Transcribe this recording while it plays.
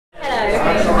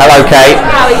Hello, Kate.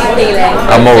 How are you feeling?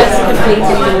 I'm all. Just completed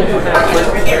the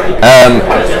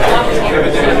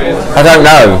I don't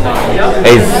know.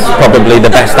 Is probably the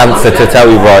best answer to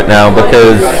tell you right now,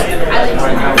 because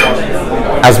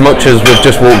as much as we've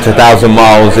just walked 1,000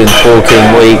 miles in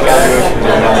 14 weeks,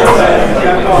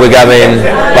 we're going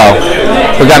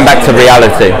back to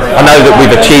reality. I know that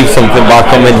we've achieved something by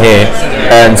coming here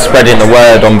and spreading the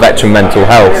word on veteran mental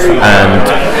health, and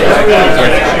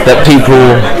that people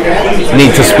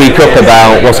need to speak up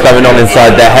about what's going on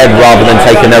inside their head rather than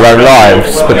taking their own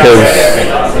lives, because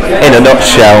in a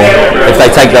nutshell, if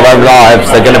they take their own lives,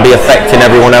 they're going to be affecting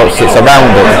everyone else that's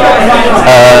around them.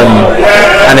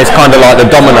 And it's kind of like the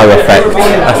domino effect.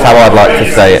 That's how I'd like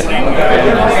to say it.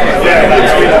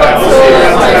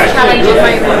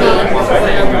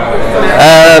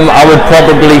 I would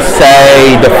probably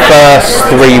say the first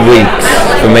 3 weeks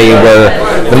for me were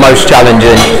the most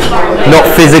challenging. Not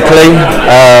physically,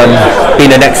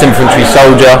 being an ex-infantry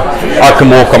soldier, I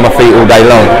can walk on my feet all day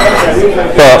long.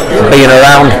 But being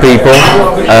around people,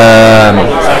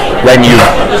 when you've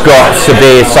got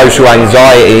severe social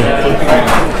anxiety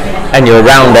and you're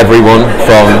around everyone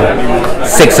from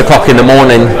 6 o'clock in the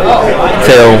morning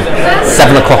till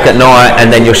 7 o'clock at night,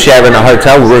 and then you're sharing a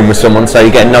hotel room with someone, so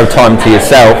you get no time to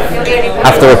yourself,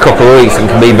 after a couple of weeks it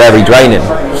can be very draining.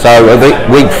 So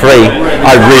week 3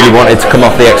 I really wanted to come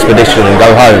off the expedition and go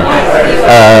home,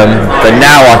 but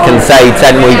now I can say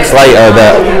 10 weeks later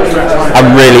that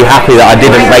I'm really happy that I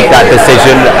didn't make that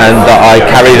decision and that I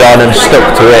carried on and stuck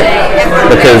to it,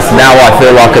 because now I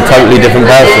feel like a totally different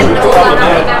person.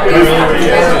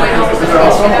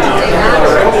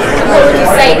 What would you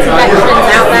say to veterans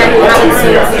out there who haven't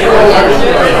seen this before yet?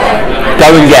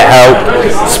 Go and get help,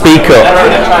 speak up,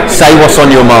 say what's on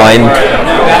your mind,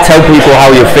 tell people how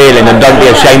you're feeling, and don't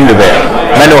be ashamed of it.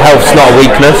 Mental health's not a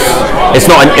weakness, it's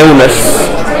not an illness,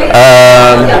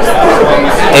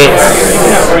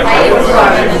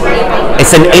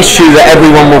 it's an issue that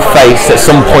everyone will face at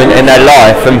some point in their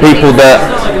life, and people that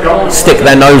stick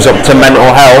their nose up to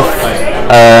mental health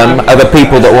are the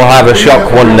people that will have a shock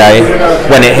one day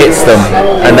when it hits them,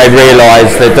 and they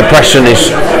realise that depression is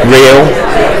real,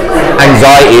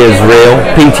 anxiety is real,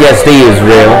 PTSD is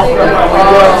real,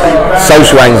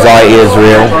 social anxiety is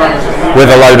real, with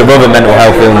a load of other mental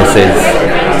health illnesses.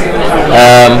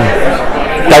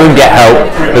 Go and get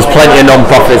help. There's plenty of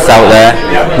non-profits out there.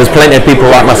 There's plenty of people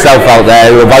like myself out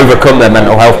there who have overcome their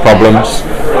mental health problems.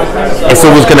 It's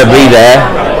always going to be there,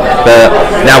 but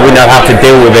now we know how to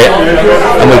deal with it,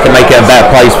 and we can make it a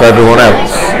better place for everyone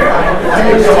else.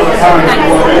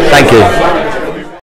 Thank you.